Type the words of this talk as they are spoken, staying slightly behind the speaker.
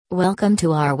Welcome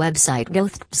to our website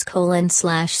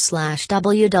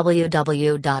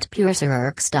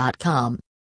gothps://www.purecerx.com.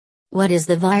 What is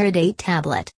the Viridate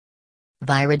tablet?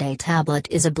 Viridate tablet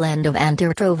is a blend of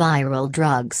antiretroviral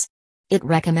drugs. It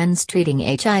recommends treating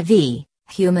HIV,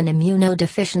 human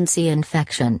immunodeficiency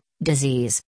infection,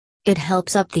 disease. It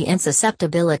helps up the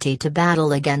insusceptibility to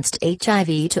battle against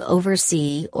HIV to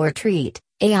oversee or treat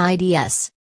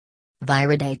AIDS.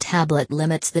 Viridate tablet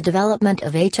limits the development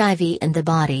of HIV in the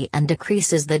body and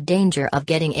decreases the danger of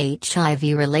getting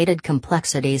HIV-related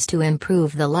complexities to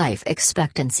improve the life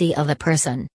expectancy of a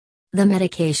person. The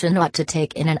medication ought to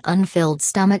take in an unfilled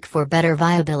stomach for better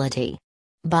viability.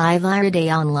 Buy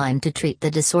Viridate online to treat the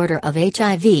disorder of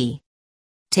HIV.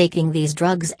 Taking these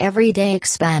drugs every day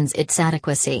expands its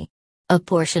adequacy. A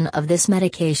portion of this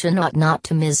medication ought not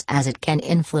to miss as it can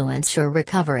influence your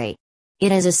recovery.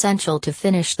 It is essential to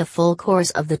finish the full course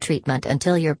of the treatment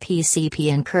until your PCP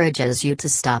encourages you to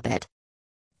stop it.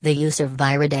 The use of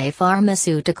Viridate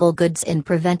pharmaceutical goods in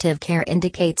preventive care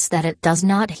indicates that it does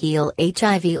not heal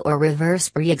HIV or reverse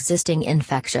pre-existing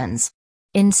infections.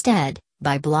 Instead,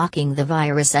 by blocking the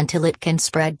virus until it can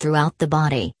spread throughout the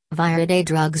body, Viridate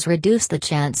drugs reduce the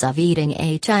chance of eating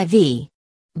HIV.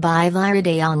 Buy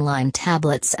Viridate online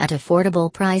tablets at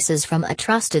affordable prices from a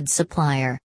trusted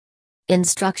supplier.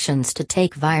 Instructions to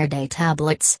take Viridate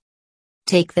tablets.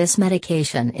 Take this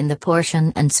medication in the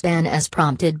portion and span as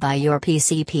prompted by your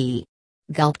PCP.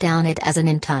 Gulp down it as an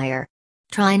entire.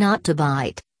 Try not to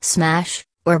bite, smash,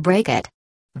 or break it.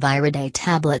 Viridate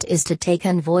tablet is to take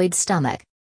on void stomach.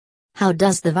 How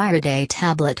does the Viridate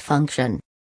tablet function?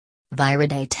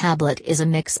 Viridate tablet is a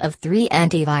mix of 3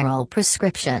 antiviral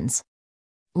prescriptions.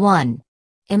 1.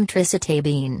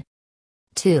 Imtricitabine.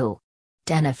 2.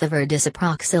 Tenofovir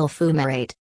disoproxyl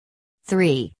fumarate.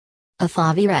 3.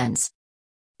 Efavirenz.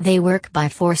 They work by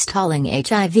forestalling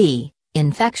HIV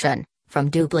infection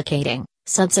from duplicating,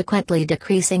 subsequently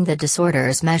decreasing the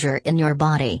disorder's measure in your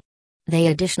body. They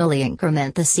additionally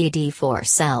increment the CD4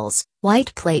 cells,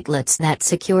 white platelets that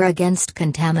secure against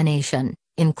contamination,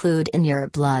 include in your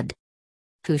blood.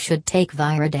 Who should take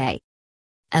Viridate?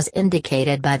 As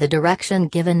indicated by the direction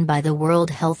given by the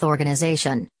World Health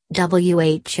Organization,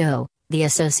 WHO, the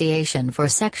Association for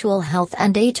Sexual Health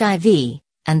and HIV,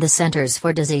 and the Centers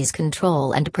for Disease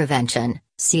Control and Prevention,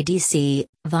 CDC,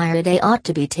 Viridate ought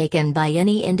to be taken by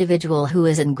any individual who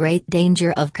is in great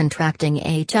danger of contracting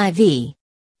HIV.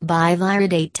 Buy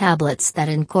Viridate tablets that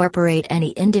incorporate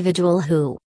any individual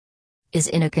who is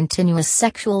in a continuous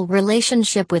sexual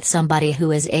relationship with somebody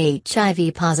who is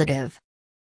HIV positive.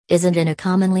 Isn't in a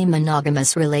commonly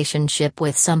monogamous relationship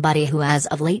with somebody who has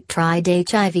of late tried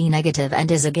HIV negative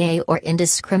and is a gay or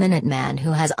indiscriminate man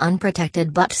who has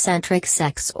unprotected butt-centric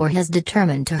sex or has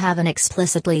determined to have an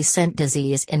explicitly sent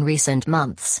disease in recent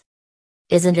months.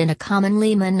 Isn't in a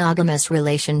commonly monogamous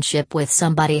relationship with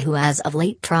somebody who has of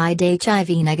late tried HIV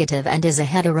negative and is a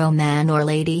hetero man or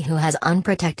lady who has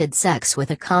unprotected sex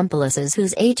with accomplices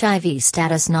whose HIV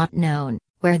status not known,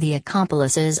 where the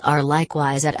accomplices are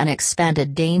likewise at an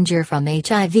expanded danger from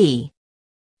HIV.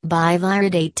 Buy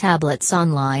Viridate tablets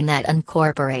online that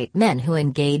incorporate men who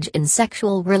engage in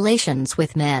sexual relations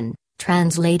with men,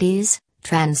 trans ladies,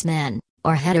 trans men,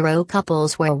 or hetero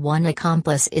couples where one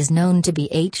accomplice is known to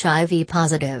be HIV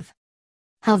positive.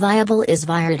 How viable is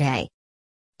Viridate?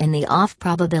 In the off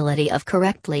probability of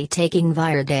correctly taking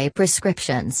Viridate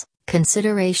prescriptions,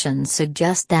 considerations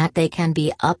suggest that they can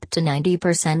be up to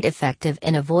 90% effective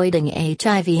in avoiding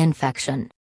HIV infection.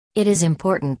 It is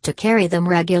important to carry them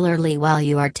regularly while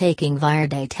you are taking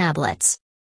Viridate tablets.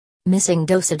 Missing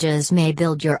dosages may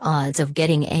build your odds of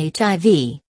getting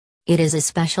HIV. It is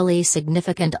especially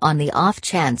significant on the off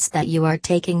chance that you are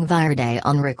taking Viridate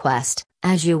on request,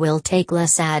 as you will take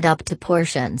less add up to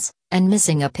portions, and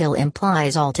missing a pill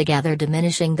implies altogether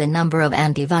diminishing the number of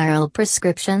antiviral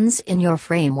prescriptions in your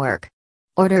framework.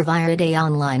 Order Viridate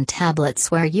online tablets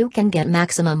where you can get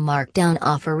maximum markdown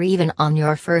offer even on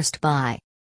your first buy.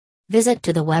 Visit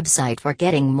to the website for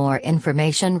getting more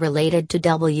information related to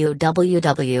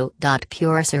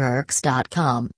www.purecerx.com.